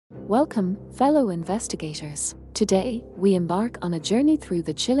Welcome, fellow investigators. Today, we embark on a journey through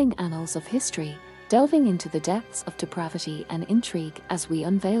the chilling annals of history, delving into the depths of depravity and intrigue as we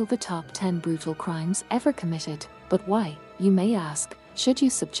unveil the top 10 brutal crimes ever committed. But why, you may ask, should you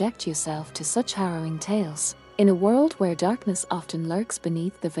subject yourself to such harrowing tales? In a world where darkness often lurks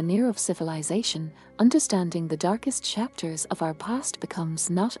beneath the veneer of civilization, understanding the darkest chapters of our past becomes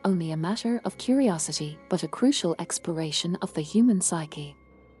not only a matter of curiosity, but a crucial exploration of the human psyche.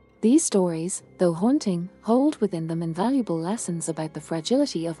 These stories, though haunting, hold within them invaluable lessons about the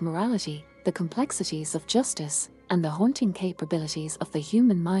fragility of morality, the complexities of justice, and the haunting capabilities of the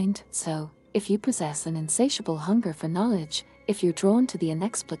human mind. So, if you possess an insatiable hunger for knowledge, if you're drawn to the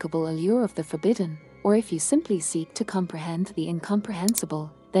inexplicable allure of the forbidden, or if you simply seek to comprehend the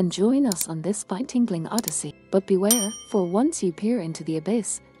incomprehensible, then join us on this spine-tingling odyssey. But beware, for once you peer into the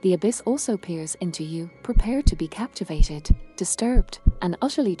abyss also peers into you. Prepare to be captivated, disturbed, and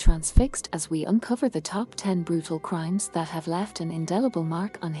utterly transfixed as we uncover the top 10 brutal crimes that have left an indelible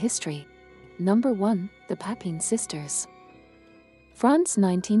mark on history. Number 1. The Papin Sisters. France,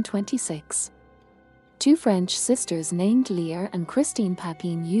 1926. Two French sisters named Lear and Christine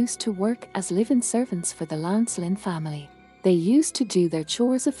Papin used to work as live-in servants for the Lancelin family. They used to do their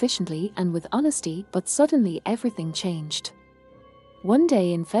chores efficiently and with honesty, but suddenly everything changed. One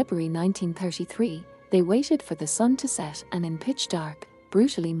day in February 1933, they waited for the sun to set and in pitch dark,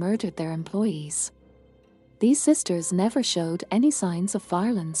 brutally murdered their employees. These sisters never showed any signs of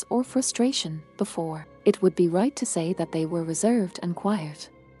violence or frustration before. It would be right to say that they were reserved and quiet.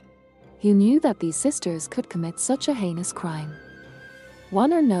 Who knew that these sisters could commit such a heinous crime?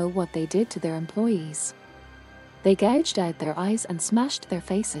 Want to know what they did to their employees? They gouged out their eyes and smashed their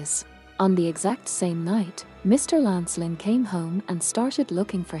faces. On the exact same night, Mr. Lancelin came home and started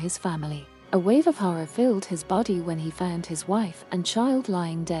looking for his family. A wave of horror filled his body when he found his wife and child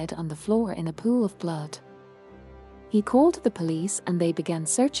lying dead on the floor in a pool of blood. He called the police and they began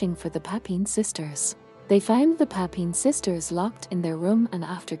searching for the Papin sisters. They found the Papin sisters locked in their room, and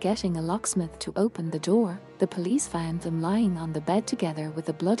after getting a locksmith to open the door, the police found them lying on the bed together with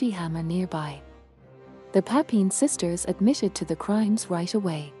a bloody hammer nearby. The Papin sisters admitted to the crimes right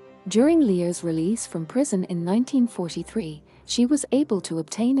away. During Lear's release from prison in 1943, she was able to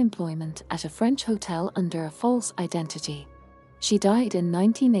obtain employment at a French hotel under a false identity. She died in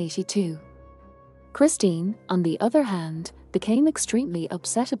 1982. Christine, on the other hand, became extremely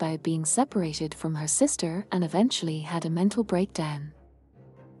upset about being separated from her sister and eventually had a mental breakdown.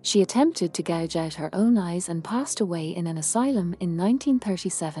 She attempted to gouge out her own eyes and passed away in an asylum in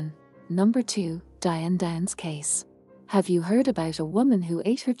 1937. Number 2. Diane Downs Case. Have you heard about a woman who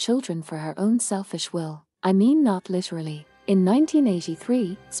ate her children for her own selfish will? I mean, not literally. In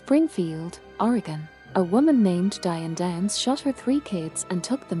 1983, Springfield, Oregon, a woman named Diane Downs shot her 3 kids and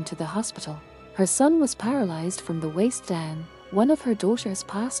took them to the hospital. Her son was paralyzed from the waist down, one of her daughters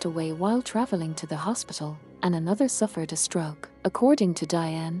passed away while traveling to the hospital, and another suffered a stroke. According to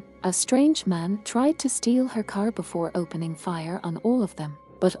Diane, a strange man tried to steal her car before opening fire on all of them.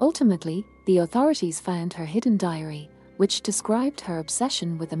 But ultimately, the authorities found her hidden diary, which described her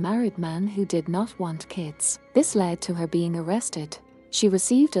obsession with a married man who did not want kids. This led to her being arrested. She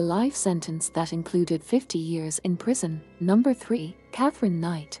received a life sentence that included 50 years in prison. Number 3. Katherine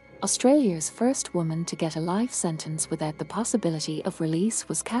Knight. Australia's first woman to get a life sentence without the possibility of release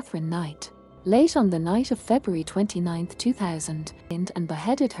was Katherine Knight. Late on the night of February 29, 2000, and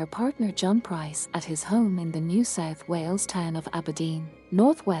beheaded her partner John Price at his home in the New South Wales town of Aberdeen,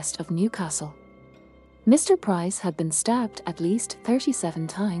 northwest of Newcastle. Mr. Price had been stabbed at least 37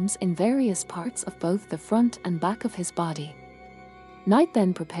 times in various parts of both the front and back of his body. Knight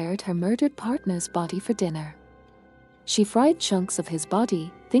then prepared her murdered partner's body for dinner. She fried chunks of his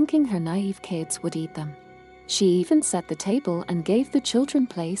body, thinking her naive kids would eat them. She even set the table and gave the children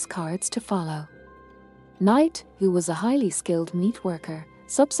place cards to follow. Knight, who was a highly skilled meat worker,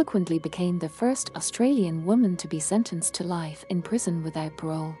 subsequently became the first Australian woman to be sentenced to life in prison without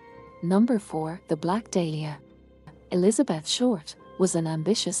parole. Number 4. The Black Dahlia. Elizabeth Short was an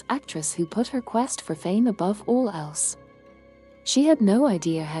ambitious actress who put her quest for fame above all else. She had no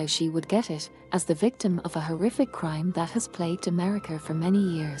idea how she would get it, as the victim of a horrific crime that has plagued America for many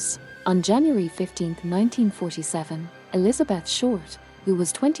years. On January 15, 1947, Elizabeth Short, who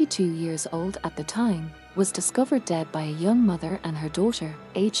was 22 years old at the time, was discovered dead by a young mother and her daughter,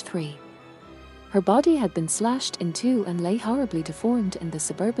 aged 3. Her body had been slashed in two and lay horribly deformed in the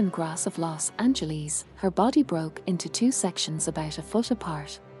suburban grass of Los Angeles. Her body broke into 2 sections about a foot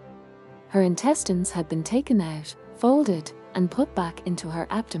apart. Her intestines had been taken out, folded, and put back into her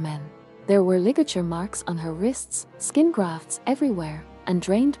abdomen. There were ligature marks on her wrists, skin grafts everywhere, and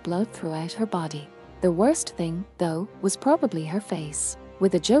drained blood throughout her body. The worst thing, though, was probably her face.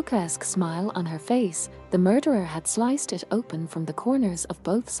 With a Joker-esque smile on her face, the murderer had sliced it open from the corners of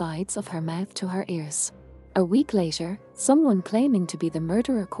both sides of her mouth to her ears. A week later, someone claiming to be the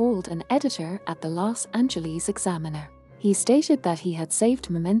murderer called an editor at the Los Angeles Examiner. He stated that he had saved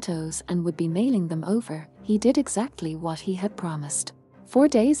mementos and would be mailing them over. He did exactly what he had promised. 4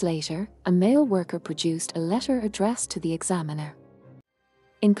 days later, a mail worker produced a letter addressed to the Examiner.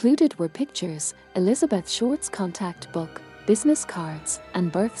 Included were pictures, Elizabeth Short's contact book, business cards,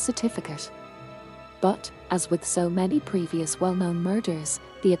 and birth certificate. But, as with so many previous well-known murders,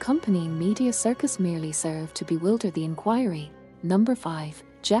 the accompanying media circus merely served to bewilder the inquiry. Number 5.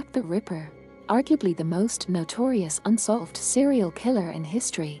 Jack the Ripper, arguably the most notorious unsolved serial killer in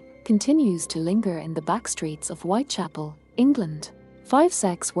history, continues to linger in the backstreets of Whitechapel, England. 5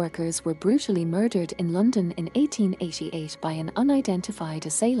 sex workers were brutally murdered in London in 1888 by an unidentified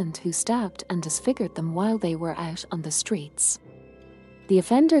assailant who stabbed and disfigured them while they were out on the streets. The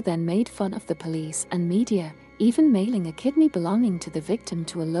offender then made fun of the police and media, even mailing a kidney belonging to the victim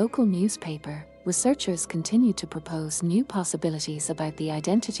to a local newspaper. Researchers continue to propose new possibilities about the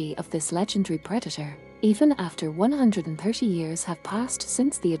identity of this legendary predator, even after 130 years have passed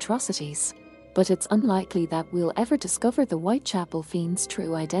since the atrocities. But it's unlikely that we'll ever discover the Whitechapel fiend's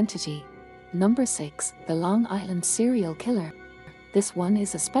true identity. Number 6. The Long Island Serial Killer. This one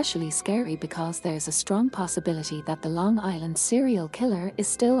is especially scary because there's a strong possibility that the Long Island serial killer is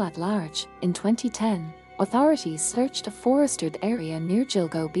still at large. In 2010, authorities searched a forested area near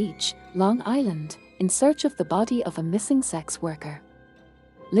Gilgo Beach, Long Island, in search of the body of a missing sex worker.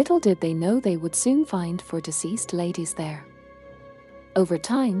 Little did they know they would soon find 4 deceased ladies there. Over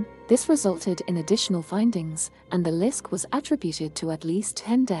time, this resulted in additional findings, and the list was attributed to at least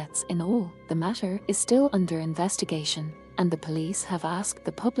 10 deaths in all. The matter is still under investigation, and the police have asked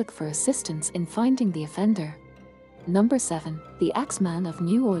the public for assistance in finding the offender. Number 7. The Axeman of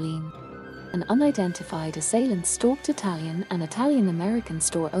New Orleans. An unidentified assailant stalked Italian and Italian-American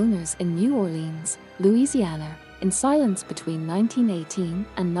store owners in New Orleans, Louisiana, in silence between 1918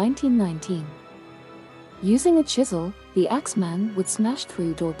 and 1919. Using a chisel, the Axeman would smash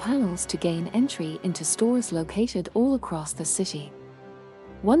through door panels to gain entry into stores located all across the city.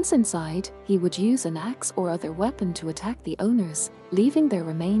 Once inside, he would use an axe or other weapon to attack the owners, leaving their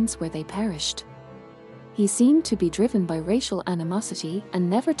remains where they perished. He seemed to be driven by racial animosity and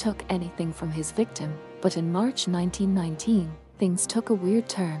never took anything from his victim, but in March 1919, things took a weird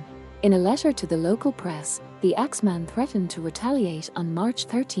turn. In a letter to the local press, the Axeman threatened to retaliate on March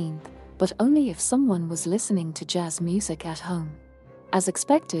 13th, but only if someone was listening to jazz music at home. As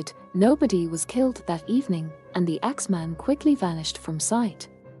expected, nobody was killed that evening, and the Axeman quickly vanished from sight.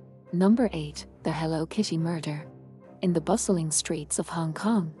 Number 8. The Hello Kitty Murder. In the bustling streets of Hong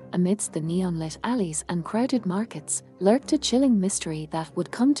Kong, amidst the neon-lit alleys and crowded markets, lurked a chilling mystery that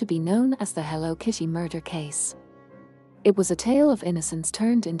would come to be known as the Hello Kitty murder case. It was a tale of innocence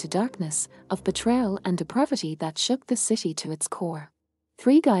turned into darkness, of betrayal and depravity that shook the city to its core.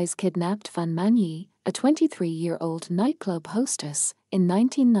 3 guys kidnapped Fan Man-yi, a 23-year-old nightclub hostess, in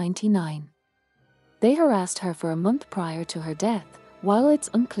 1999. They harassed her for a month prior to her death, while it's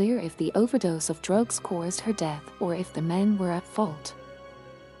unclear if the overdose of drugs caused her death or if the men were at fault.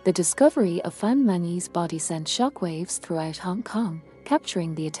 The discovery of Fan Man-yi's body sent shockwaves throughout Hong Kong,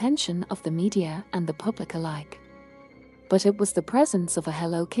 capturing the attention of the media and the public alike. But it was the presence of a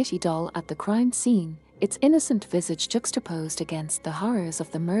Hello Kitty doll at the crime scene, its innocent visage juxtaposed against the horrors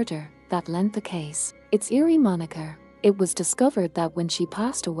of the murder, that lent the case its eerie moniker. It was discovered that when she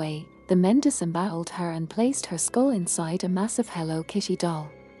passed away, the men disemboweled her and placed her skull inside a massive Hello Kitty doll.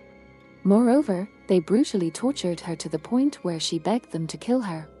 Moreover, they brutally tortured her to the point where she begged them to kill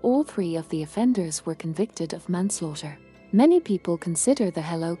her. All 3 of the offenders were convicted of manslaughter. Many people consider the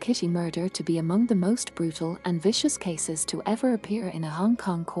Hello Kitty murder to be among the most brutal and vicious cases to ever appear in a Hong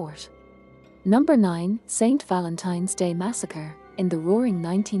Kong court. Number 9. St. Valentine's Day Massacre. In the roaring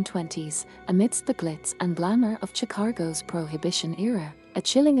 1920s, amidst the glitz and glamour of Chicago's Prohibition era, a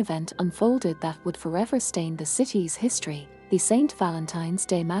chilling event unfolded that would forever stain the city's history: the St. Valentine's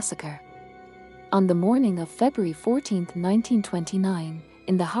Day Massacre. On the morning of February 14, 1929,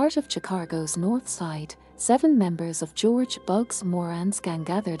 in the heart of Chicago's North Side, 7 members of George Bugs Moran's gang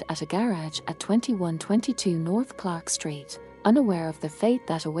gathered at a garage at 2122 North Clark Street, unaware of the fate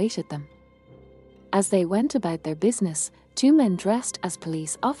that awaited them. As they went about their business, 2 men dressed as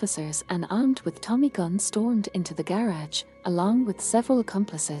police officers and armed with Tommy guns stormed into the garage, along with several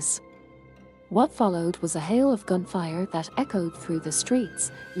accomplices. What followed was a hail of gunfire that echoed through the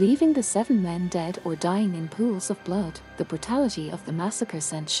streets, leaving the 7 men dead or dying in pools of blood. The brutality of the massacre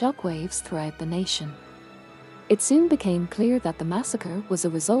sent shockwaves throughout the nation. It soon became clear that the massacre was a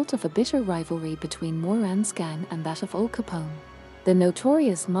result of a bitter rivalry between Moran's gang and that of Al Capone, the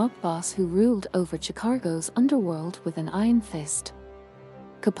notorious mob boss who ruled over Chicago's underworld with an iron fist.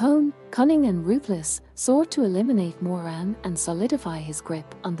 Capone, cunning and ruthless, sought to eliminate Moran and solidify his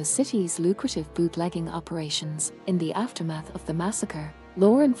grip on the city's lucrative bootlegging operations. In the aftermath of the massacre,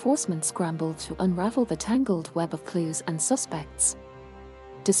 law enforcement scrambled to unravel the tangled web of clues and suspects.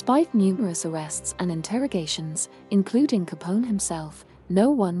 Despite numerous arrests and interrogations, including Capone himself,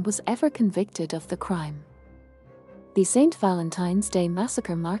 no one was ever convicted of the crime. The St. Valentine's Day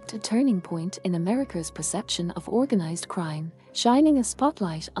Massacre marked a turning point in America's perception of organized crime, shining a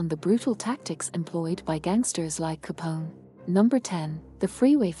spotlight on the brutal tactics employed by gangsters like Capone. Number 10. The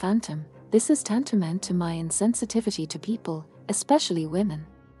Freeway Phantom. This is tantamount to my insensitivity to people, especially women.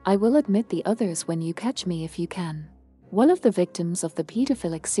 I will admit the others when you catch me if you can. One of the victims of the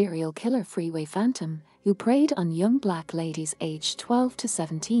pedophilic serial killer Freeway Phantom, who preyed on young black ladies aged 12 to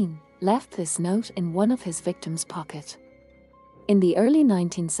 17, left this note in one of his victims' pocket. In the early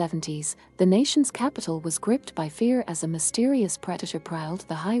 1970s, the nation's capital was gripped by fear as a mysterious predator prowled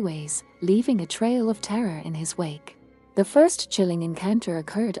the highways, leaving a trail of terror in his wake. The first chilling encounter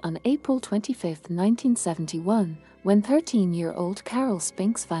occurred on April 25, 1971, when 13-year-old Carol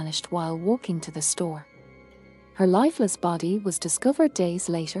Spinks vanished while walking to the store. Her lifeless body was discovered days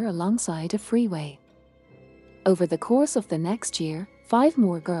later alongside a freeway. Over the course of the next year, 5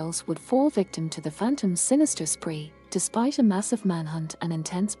 more girls would fall victim to the Phantom's sinister spree. Despite a massive manhunt and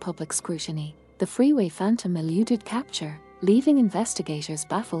intense public scrutiny, the Freeway Phantom eluded capture, leaving investigators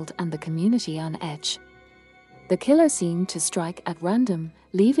baffled and the community on edge. The killer seemed to strike at random,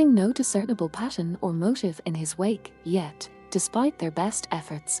 leaving no discernible pattern or motive in his wake, yet, despite their best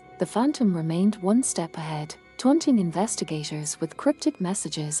efforts, the Phantom remained one step ahead, taunting investigators with cryptic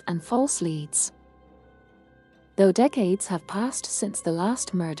messages and false leads. Though decades have passed since the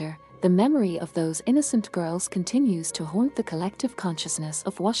last murder, the memory of those innocent girls continues to haunt the collective consciousness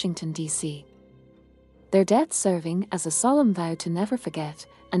of Washington, D.C. Their deaths serving as a solemn vow to never forget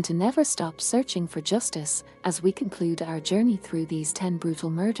and to never stop searching for justice. As we conclude our journey through these 10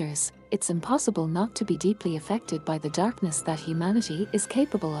 brutal murders, it's impossible not to be deeply affected by the darkness that humanity is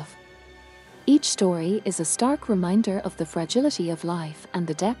capable of. Each story is a stark reminder of the fragility of life and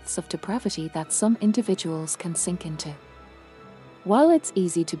the depths of depravity that some individuals can sink into. While it's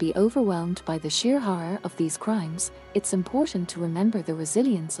easy to be overwhelmed by the sheer horror of these crimes, it's important to remember the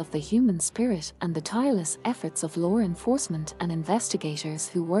resilience of the human spirit and the tireless efforts of law enforcement and investigators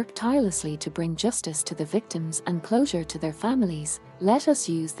who work tirelessly to bring justice to the victims and closure to their families. Let us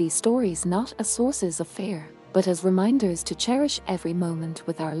use these stories not as sources of fear, but as reminders to cherish every moment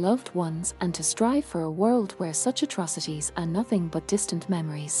with our loved ones and to strive for a world where such atrocities are nothing but distant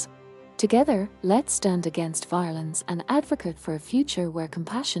memories. Together, let's stand against violence and advocate for a future where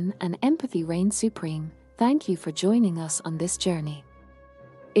compassion and empathy reign supreme. Thank you for joining us on this journey.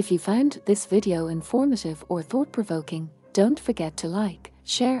 If you found this video informative or thought-provoking, don't forget to like,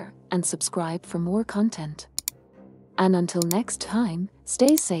 share, and subscribe for more content. And until next time,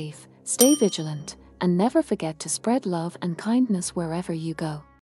 stay safe, stay vigilant, and never forget to spread love and kindness wherever you go.